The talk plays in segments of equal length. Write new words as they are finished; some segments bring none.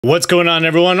What's going on,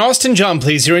 everyone? Austin John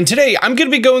Please here, and today I'm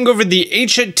going to be going over the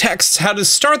ancient texts, how to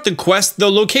start the quest, the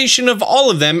location of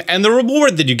all of them, and the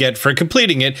reward that you get for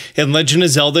completing it in Legend of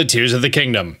Zelda Tears of the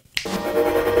Kingdom.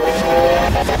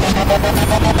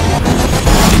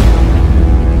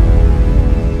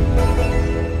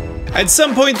 At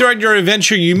some point throughout your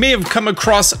adventure, you may have come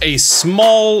across a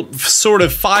small, sort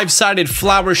of five-sided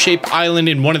flower-shaped island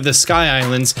in one of the Sky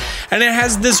Islands, and it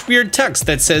has this weird text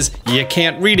that says you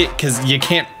can't read it because you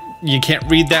can't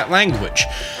read that language.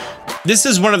 This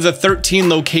is one of the 13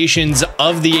 locations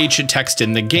of the ancient text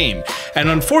in the game, and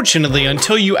unfortunately,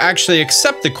 until you actually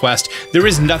accept the quest, there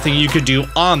is nothing you could do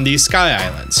on these Sky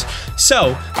Islands.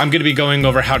 So, I'm going to be going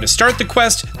over how to start the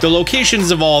quest, the locations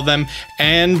of all of them,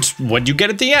 and what you get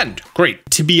at the end. Great.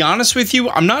 To be honest with you,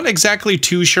 I'm not exactly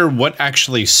too sure what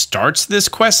actually starts this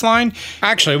quest line.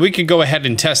 Actually, we could go ahead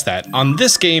and test that. On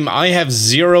this game, I have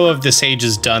 0 of the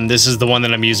sages done. This is the one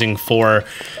that I'm using for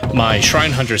my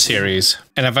Shrine Hunter series.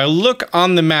 And if I look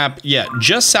on the map, yeah,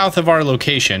 just south of our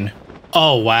location.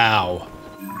 Oh, wow.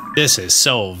 This is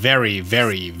so very,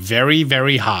 very, very,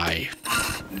 very high.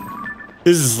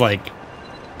 This is like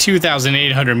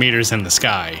 2,800 meters in the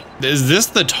sky. Is this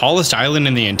the tallest island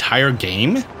in the entire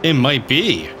game? It might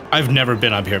be. I've never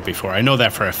been up here before. I know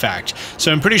that for a fact.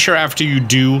 So I'm pretty sure after you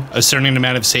do a certain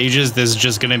amount of sages, this is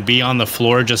just gonna be on the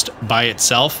floor just by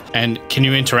itself. And can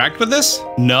you interact with this?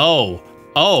 No.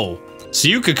 Oh, so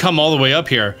you could come all the way up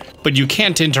here, but you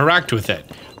can't interact with it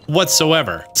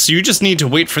whatsoever. So you just need to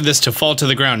wait for this to fall to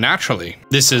the ground naturally.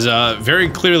 This is very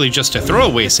clearly just a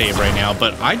throwaway save right now,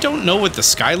 but I don't know what the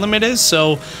sky limit is,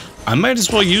 so I might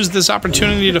as well use this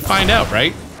opportunity to find out,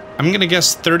 right? I'm gonna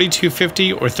guess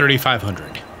 3,250 or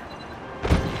 3,500.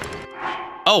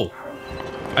 Oh,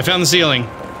 I found the ceiling.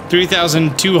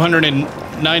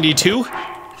 3,292?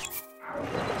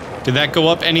 Did that go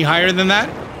up any higher than that?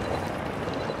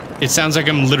 It sounds like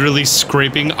I'm literally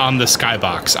scraping on the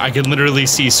skybox. I can literally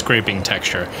see scraping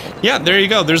texture. Yeah, there you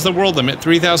go. There's the world limit,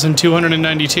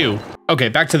 3,292. Okay,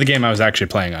 back to the game I was actually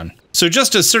playing on. So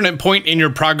just a certain point in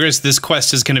your progress, this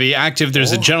quest is going to be active.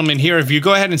 There's a gentleman here. If you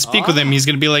go ahead and speak with him, he's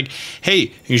going to be like,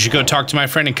 hey, you should go talk to my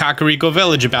friend in Kakariko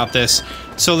Village about this.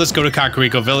 So let's go to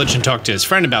Kakariko Village and talk to his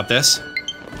friend about this.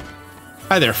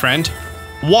 Hi there, friend.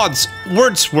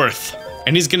 Wortsworth.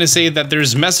 And he's gonna say that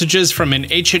there's messages from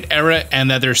an ancient era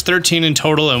and that there's 13 in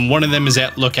total and one of them is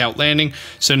at Lookout Landing.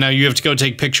 So now you have to go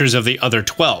take pictures of the other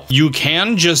 12. You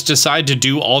can just decide to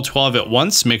do all 12 at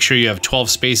once. Make sure you have 12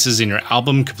 spaces in your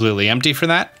album completely empty for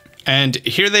that. And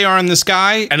here they are in the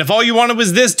sky. And if all you wanted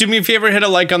was this, do me a favor, hit a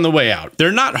like on the way out.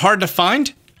 They're not hard to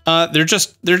find. They're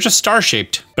just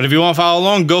star-shaped. But if you want to follow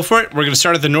along, go for it. We're gonna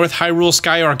start at the North Hyrule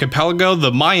Sky Archipelago, the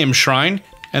Mayim Shrine.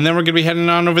 And then we're gonna be heading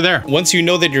on over there. Once you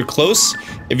know that you're close,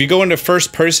 if you go into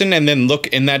first person and then look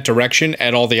in that direction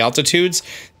at all the altitudes,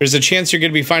 there's a chance you're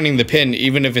gonna be finding the pin,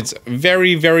 even if it's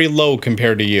very, very low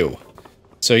compared to you.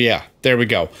 So yeah, there we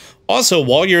go. Also,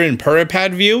 while you're in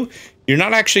Parapad view, you're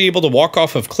not actually able to walk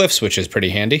off of cliffs, which is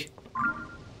pretty handy.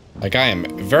 Like I am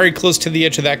very close to the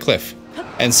edge of that cliff.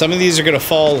 And some of these are gonna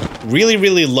fall really,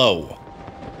 really low.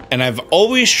 And I've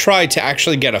always tried to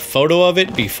actually get a photo of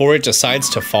it before it decides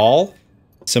to fall.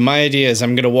 So my idea is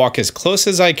I'm going to walk as close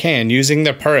as I can using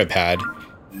the Parapad,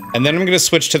 and then I'm going to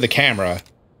switch to the camera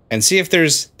and see if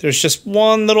there's just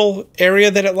one little area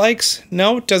that it likes.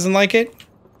 No, it doesn't like it.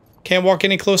 Can't walk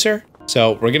any closer.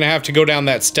 So we're going to have to go down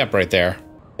that step right there.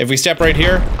 If we step right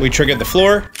here, we trigger the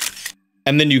floor,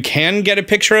 and then you can get a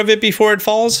picture of it before it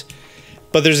falls,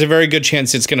 but there's a very good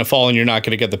chance it's going to fall and you're not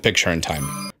going to get the picture in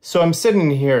time. So I'm sitting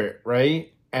here,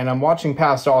 right? And I'm watching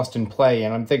past Austin play,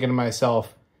 and I'm thinking to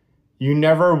myself, you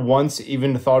never once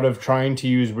even thought of trying to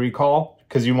use recall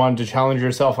because you wanted to challenge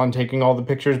yourself on taking all the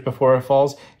pictures before it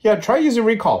falls? Yeah, try using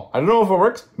recall. I don't know if it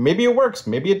works. Maybe it works.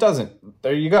 Maybe it doesn't.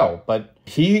 There you go. But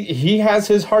he has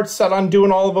his heart set on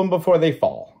doing all of them before they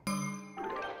fall.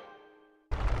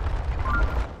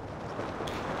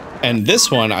 And this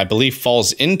one, I believe,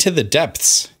 falls into the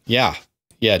depths. Yeah,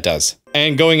 it does.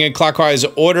 And going in clockwise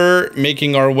order,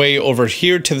 making our way over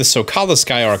here to the Sokalla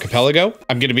Sky Archipelago.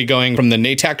 I'm going to be going from the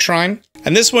Natak Shrine.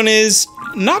 And this one is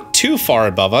not too far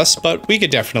above us, but we could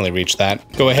definitely reach that.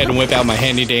 Go ahead and whip out my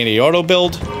handy dandy auto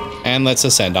build, and let's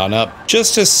ascend on up.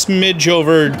 Just a smidge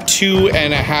over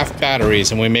 2.5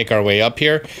 batteries, and we make our way up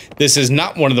here. This is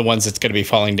not one of the ones that's going to be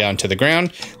falling down to the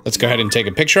ground. Let's go ahead and take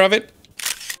a picture of it.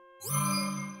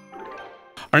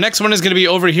 Our next one is going to be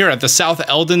over here at the South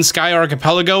Eldin Sky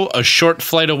Archipelago, a short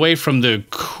flight away from the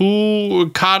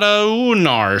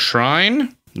Kukadaunar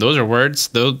Shrine. Those are words.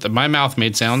 My mouth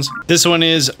made sounds. This one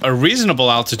is a reasonable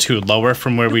altitude lower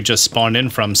from where we just spawned in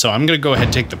from, so I'm going to go ahead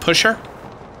and take the pusher,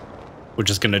 which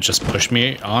is going to just push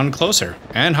me on closer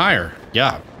and higher.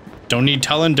 Yeah, don't need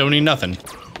Tulin, don't need nothing.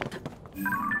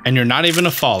 And you're not even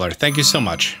a faller. Thank you so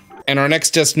much. And our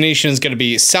next destination is going to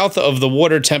be south of the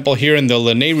water temple here in the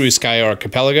Lanayru Sky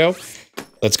Archipelago.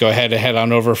 Let's go ahead and head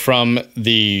on over from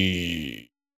the...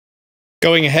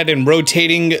 Going ahead and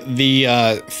rotating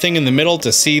the thing in the middle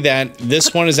to see that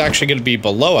this one is actually going to be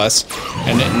below us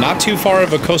and not too far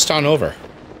of a coast on over.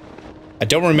 I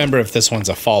don't remember if this one's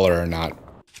a faller or not,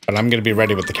 but I'm going to be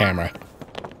ready with the camera.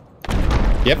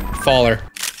 Yep, faller.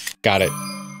 Got it.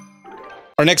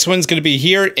 Our next one's going to be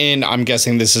here in, I'm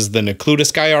guessing this is the Necluda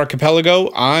Sky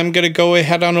Archipelago. I'm going to go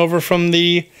ahead on over from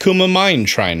the Kuma Mine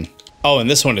Shrine. Oh, and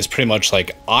this one is pretty much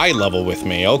like eye level with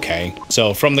me. Okay.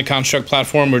 So from the construct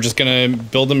platform, we're just going to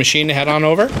build a machine to head on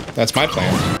over. That's my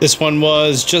plan. This one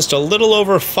was just a little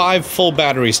over 5 full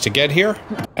batteries to get here.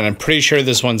 And I'm pretty sure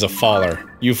this one's a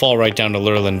faller. You fall right down to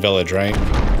Lurlin Village, right?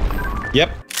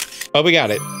 Yep. Oh, we got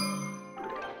it.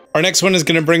 Our next one is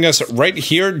going to bring us right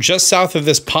here, just south of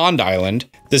this pond island.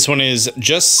 This one is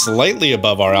just slightly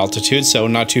above our altitude, so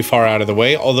not too far out of the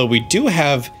way. Although we do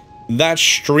have that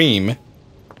stream.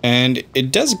 And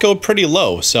it does go pretty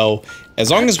low, so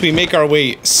as long as we make our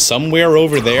way somewhere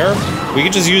over there, we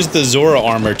can just use the Zora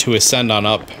armor to ascend on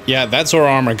up. Yeah, that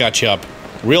Zora armor got you up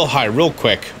real high, real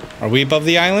quick. Are we above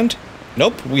the island?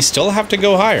 Nope, we still have to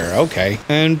go higher. Okay,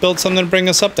 and build something to bring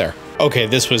us up there. Okay,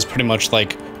 this was pretty much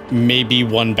like maybe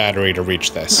 1 battery to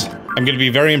reach this. I'm gonna be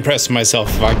very impressed with myself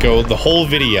if I go the whole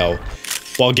video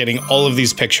while getting all of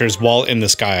these pictures while in the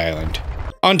Sky Island.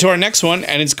 On to our next one,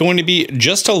 and it's going to be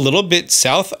just a little bit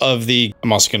south of the...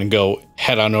 I'm also going to go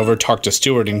head on over, talk to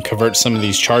Stuart, and convert some of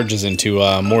these charges into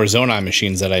more Zonai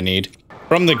machines that I need.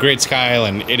 From the Great Sky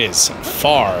Island, it is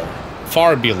far,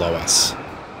 far below us.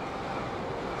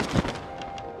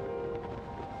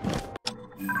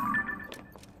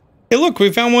 Hey look,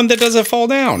 we found one that doesn't fall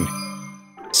down.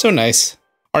 So nice.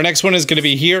 Our next one is going to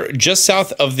be here, just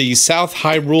south of the South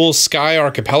Hyrule Sky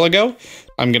Archipelago.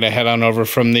 I'm going to head on over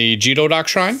from the Gerudo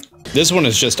Shrine. This one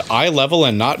is just eye level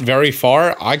and not very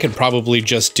far. I could probably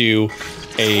just do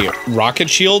a rocket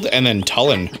shield and then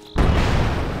Tulin.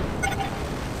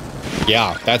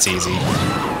 Yeah, that's easy.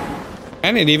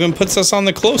 And it even puts us on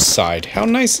the close side. How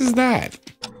nice is that?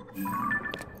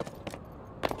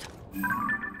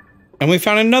 And we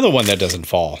found another one that doesn't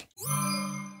fall.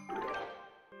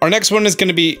 Our next one is going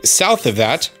to be south of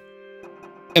that,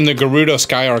 in the Gerudo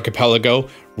Sky Archipelago,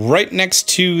 right next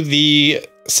to the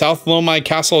South Lomai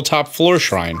Castle top floor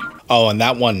shrine. Oh, and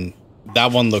that one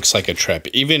looks like a trip.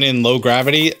 Even in low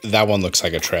gravity, that one looks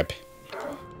like a trip.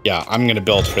 Yeah, I'm gonna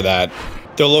build for that.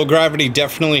 The low gravity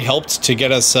definitely helped to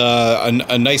get us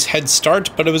a nice head start,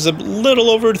 but it was a little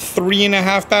over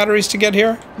 3.5 batteries to get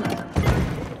here.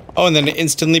 Oh, and then it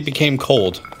instantly became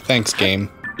cold. Thanks, game.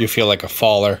 You feel like a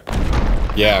faller.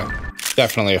 Yeah,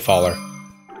 definitely a faller.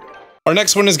 Our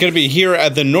next one is going to be here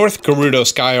at the North Gerudo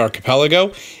Sky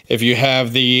Archipelago. If you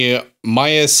have the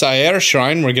Maya Saer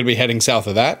Shrine, we're going to be heading south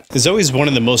of that. It's always one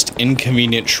of the most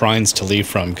inconvenient shrines to leave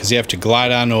from, because you have to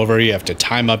glide on over, you have to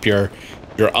time up your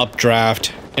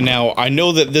updraft. And now, I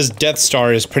know that this Death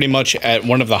Star is pretty much at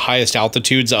one of the highest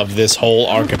altitudes of this whole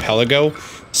archipelago,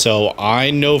 so I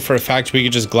know for a fact we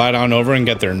could just glide on over and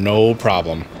get there no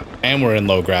problem. And we're in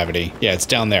low gravity. Yeah, it's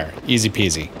down there. Easy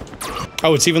peasy.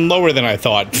 Oh, it's even lower than I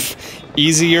thought.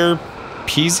 Easier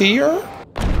peasier?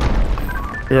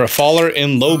 You're a faller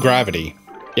in low gravity.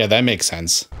 Yeah, that makes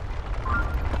sense.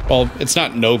 Well, it's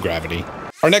not no gravity.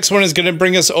 Our next one is going to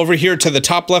bring us over here to the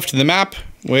top left of the map,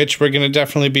 which we're going to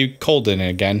definitely be cold in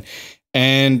again.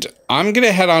 And I'm going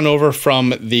to head on over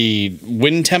from the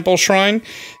Wind Temple Shrine,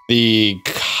 the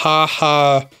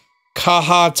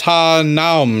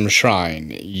Kahata-Naum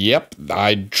Shrine. Yep,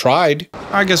 I tried.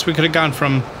 I guess we could have gone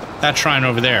from that shrine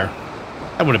over there.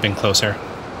 That would have been closer.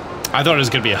 I thought it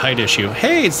was going to be a height issue.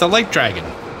 Hey, it's the Light Dragon.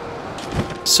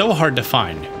 So hard to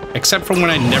find, except for when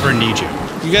I never need you.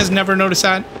 You guys never notice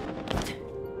that?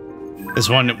 This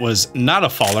one was not a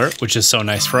faller, which is so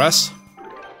nice for us.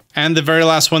 And the very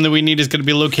last one that we need is going to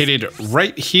be located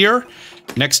right here,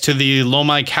 next to the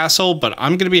Lomai Castle, but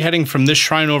I'm going to be heading from this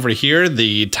shrine over here,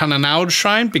 the Tananaud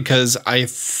Shrine, because I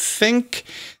think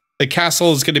the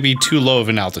castle is going to be too low of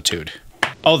an altitude.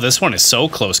 Oh, this one is so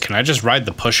close. Can I just ride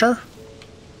the pusher?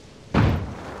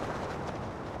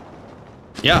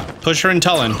 Yeah, pusher and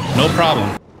Tulin, no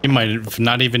problem. You might have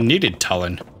not even needed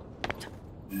Tulin.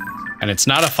 And it's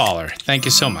not a faller. Thank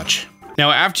you so much.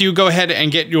 Now, after you go ahead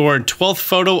and get your 12th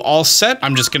photo all set,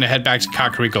 I'm just going to head back to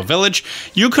Kakariko Village.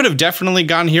 You could have definitely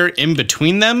gone here in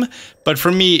between them, But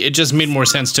for me, it just made more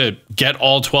sense to get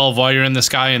all 12 while you're in the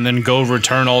sky and then go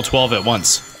return all 12 at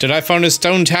once. Did I find a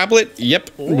stone tablet? Yep,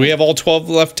 we have all 12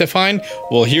 left to find.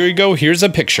 Well, here you go, here's a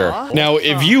picture. Now,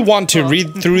 if you want to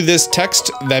read through this text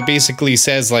that basically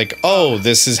says like, oh,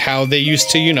 this is how they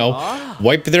used to, you know,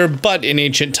 wipe their butt in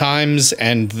ancient times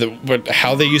and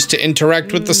how they used to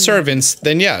interact with the servants,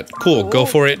 then yeah, cool, go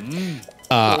for it.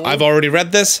 I've already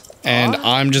read this, and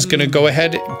I'm just gonna go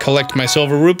ahead and collect my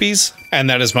silver rupees. And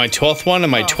that is my 12th one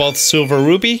and my 12th silver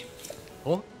rupee.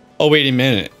 Oh, wait a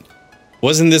minute.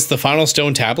 Wasn't this the final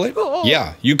stone tablet?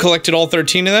 Yeah, you collected all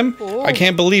 13 of them? I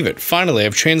can't believe it. Finally,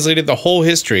 I've translated the whole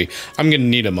history. I'm gonna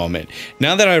need a moment.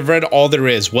 Now that I've read all there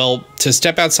is, well, to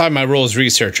step outside my role as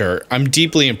researcher, I'm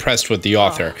deeply impressed with the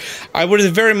author. I would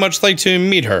have very much liked to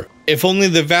meet her. If only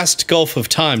the vast gulf of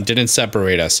time didn't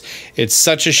separate us. It's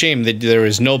such a shame that there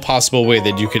is no possible way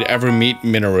that you could ever meet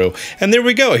Minaru. And there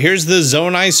we go, here's the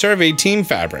Zonai Survey Team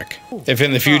Fabric. If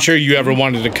in the future you ever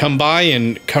wanted to come by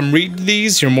and come read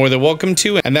these, you're more than welcome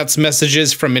to. And that's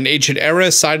Messages from an Ancient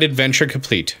Era side adventure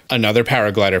complete. Another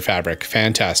paraglider fabric,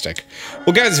 fantastic.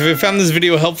 Well guys, if you found this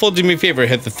video helpful, do me a favor,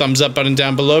 hit the thumbs up button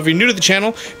down below. If you're new to the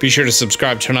channel, be sure to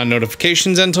subscribe, turn on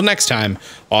notifications. Until next time,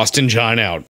 Austin John out.